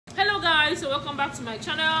guys, and welcome back to my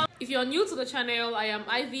channel. If you're new to the channel, I am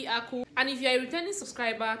Ivy Aku, and if you're a returning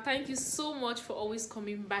subscriber, thank you so much for always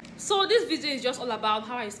coming back. So this video is just all about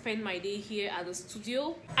how I spend my day here at the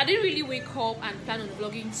studio. I didn't really wake up and plan on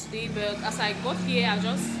vlogging today, but as I got here, I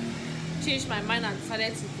just changed my mind and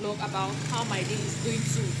decided to vlog about how my day is going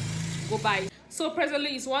to go by. So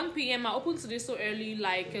presently it's 1 p.m. I opened today so early,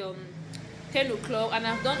 like 10 o'clock, and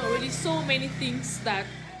I've done already so many things that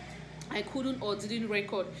I couldn't or didn't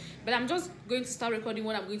record, but I'm just going to start recording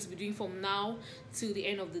what I'm going to be doing from now till the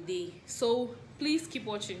end of the day. So please keep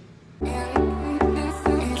watching. So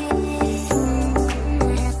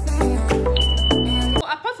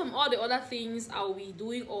apart from all the other things I'll be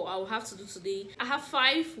doing or I'll have to do today, I have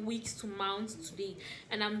 5 weeks to mount today,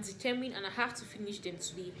 and I'm determined and I have to finish them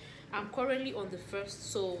today. I'm currently on the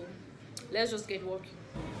first, so let's just get working.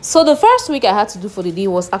 So the first wig I had to do for the day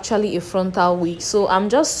was actually a frontal wig, so I'm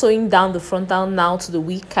just sewing down the frontal now to the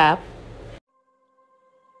wig cap.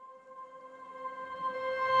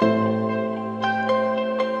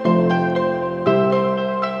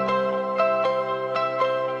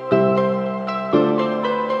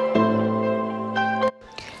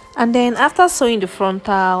 And then after sewing the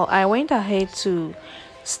frontal, I went ahead to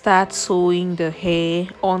start sewing the hair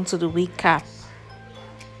onto the wig cap.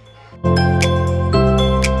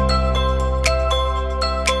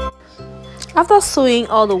 After sewing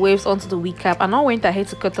all the waves onto the wig cap, I now went ahead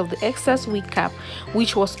to cut off the excess wig cap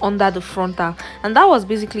which was under the frontal, and that was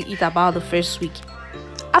basically it about the first week.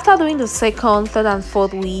 After doing the second, third and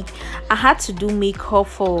fourth week, I had to do makeup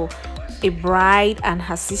for a bride and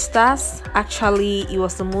her sisters. Actually, it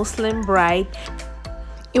was a Muslim bride.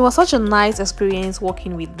 It was such a nice experience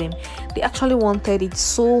working with them. They actually wanted it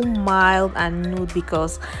so mild and nude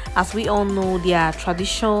because, as we all know, their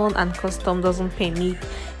tradition and custom doesn't permit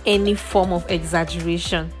any form of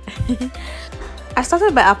exaggeration. I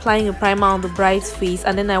started by applying a primer on the bride's face,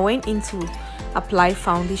 and then I went in to apply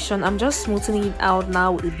foundation. I'm just smoothing it out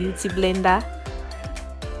now with a beauty blender.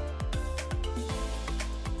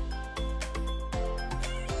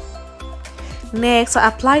 Next, I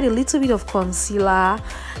applied a little bit of concealer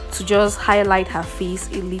to just highlight her face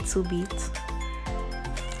a little bit,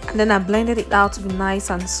 and then I blended it out to be nice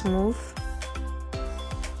and smooth.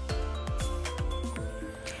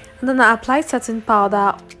 And then I applied setting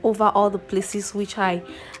powder over all the places which I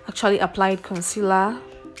actually applied concealer.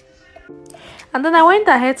 And then I went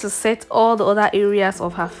ahead to set all the other areas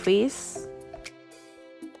of her face.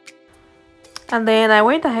 And then I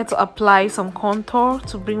went ahead to apply some contour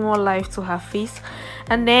to bring more life to her face.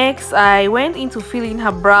 And next I went into filling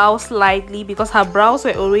her brows lightly because her brows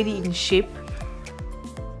were already in shape.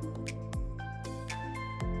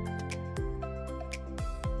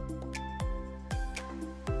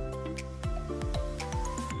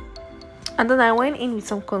 And then I went in with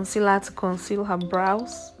some concealer to conceal her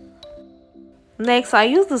brows. Next, I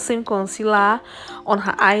used the same concealer on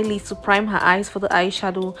her eyelids to prime her eyes for the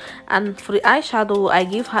eyeshadow. And for the eyeshadow, I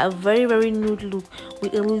gave her a very nude look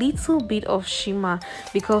with a little bit of shimmer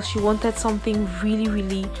because she wanted something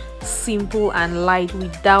really simple and light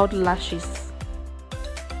without lashes.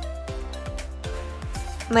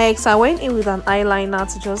 Next, I went in with an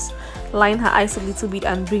eyeliner to just line her eyes a little bit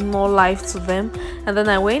and bring more life to them. And then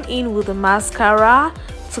I went in with the mascara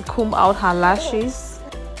to comb out her lashes.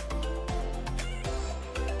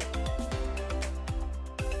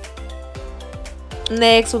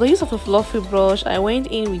 Next, with the use of a fluffy brush, I went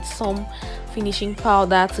in with some finishing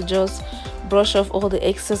powder to just brush off all the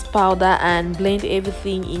excess powder and blend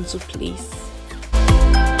everything into place.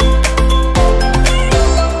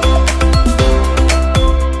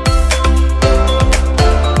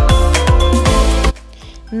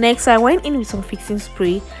 Next, I went in with some fixing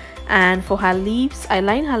spray, and for her lips, I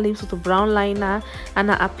lined her lips with a brown liner and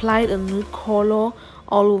I applied a nude color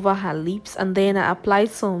all over her lips, and then I applied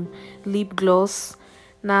some lip gloss.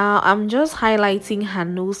 Now I'm just highlighting her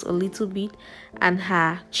nose a little bit and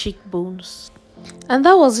her cheekbones, and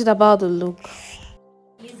that was it about the look.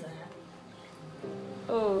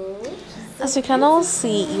 As you can all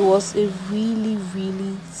see, it was a really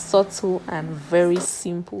subtle and very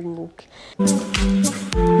simple look.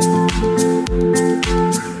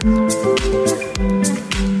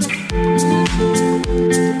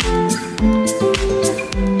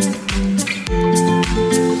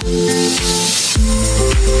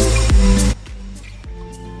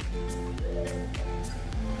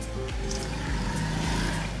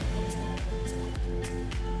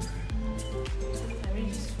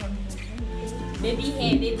 Baby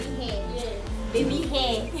hair, yeah. Baby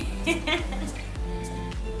hair.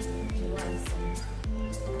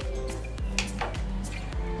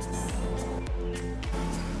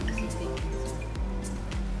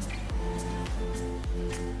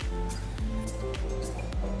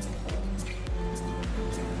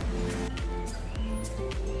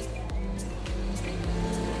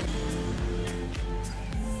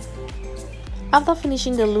 After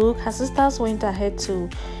finishing the look, her sisters went ahead to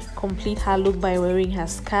complete her look by wearing her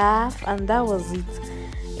scarf, and that was it.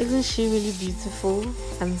 Isn't she really beautiful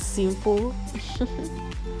and simple?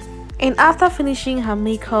 And after finishing her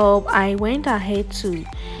makeup, I went ahead to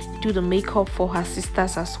do the makeup for her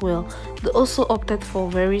sisters as well. They also opted for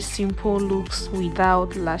very simple looks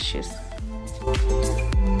without lashes.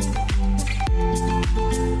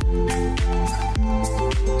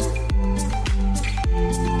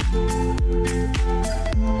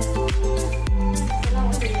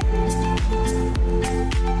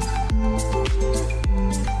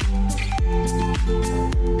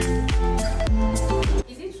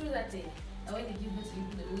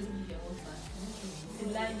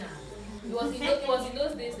 It was in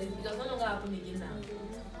those days, it does no longer happen again now.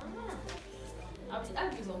 I've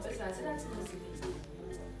asked some person, I said that's not silly.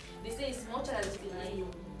 They say it's much as it's still lying.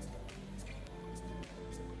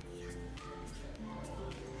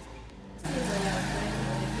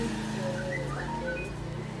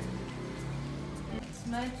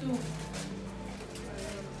 Smile too.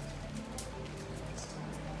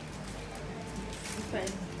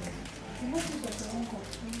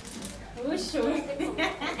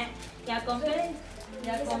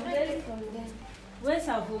 Where's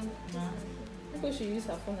her phone? People should use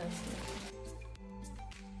her phone and see.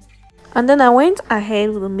 And then I went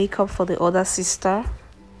ahead with the makeup for the other sister.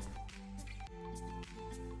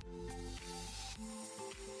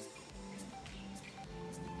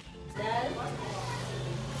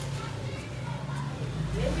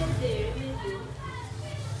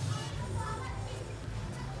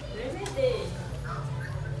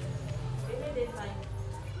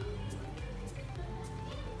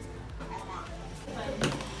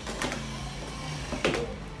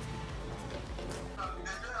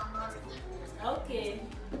 Okay,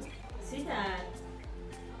 sweetheart.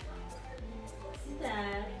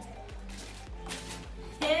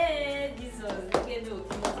 Hey, this one. Look at the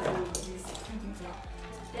this.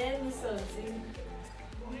 Tell me something.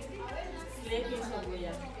 Sleeping for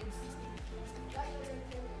you.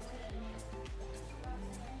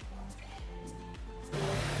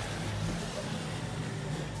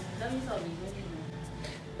 Tell me something.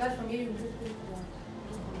 That's from you.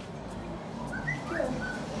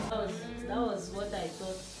 That was what I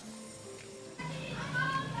thought.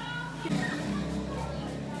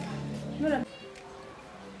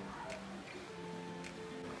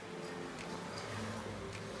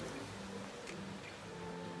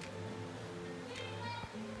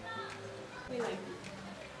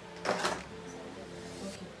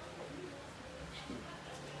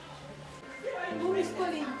 Who is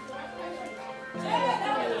calling?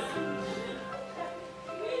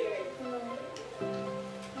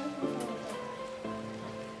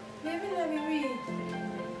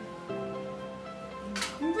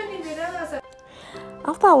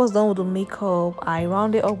 After I was done with the makeup, I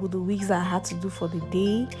rounded up with the wigs I had to do for the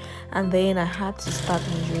day, and then I had to start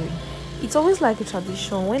measuring. It's always like a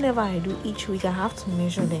tradition. Whenever I do each wig, I have to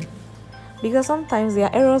measure them, because sometimes there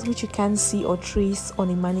are errors which you can't see or trace on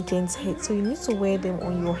a mannequin's head, so you need to wear them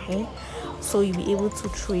on your head so you'll be able to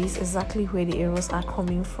trace exactly where the errors are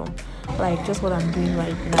coming from, like just what I'm doing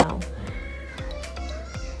right now.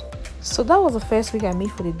 So that was the first wig I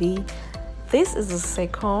made for the day. This is the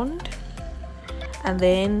second, and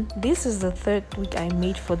then this is the third wig I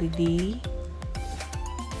made for the day.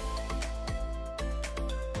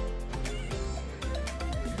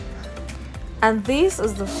 And this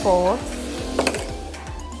is the fourth.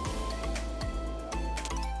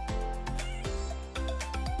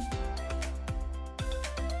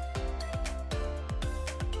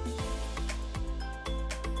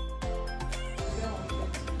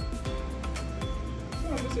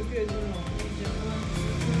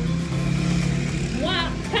 Moi,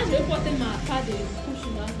 quand je vais porter ma part de couche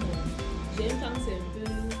maintenant, j'aime quand c'est un peu.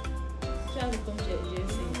 Tu as vu comme j'ai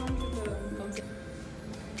essayé. Comme ça.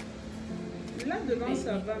 Là devant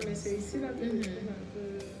ça va, mais c'est ici là que je trouve un peu.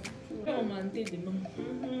 Je vais augmenter demain.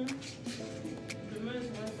 Demain, je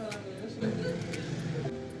vais faire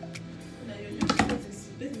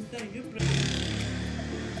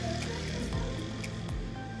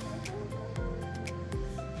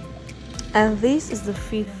And this is the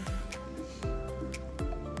fifth.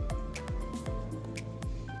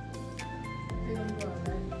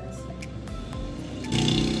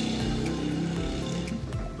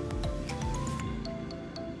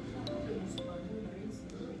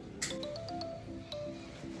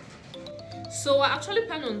 So I actually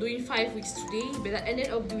planned on doing 5 weeks today, but I ended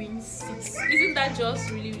up doing 6. Isn't that just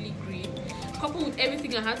really great? Coupled with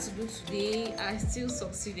everything I had to do today, I still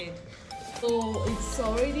succeeded. So it's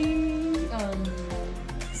already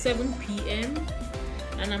 7 p.m.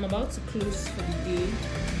 and I'm about to close for the day.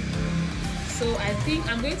 So I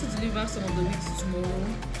think I'm going to deliver some of the weeks tomorrow.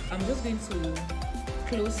 I'm just going to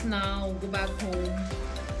close now, go back home,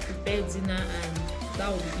 prepare dinner, and that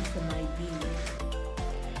will be it for my day.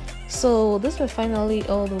 So these were finally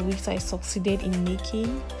all the wigs I succeeded in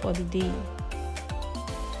making for the day.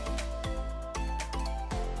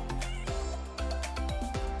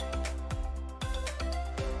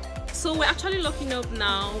 So we're actually locking up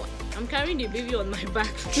now. I'm carrying the baby on my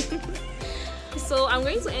back. So I'm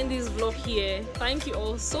going to end this vlog here. Thank you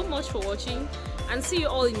all so much for watching and see you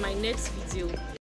all in my next video.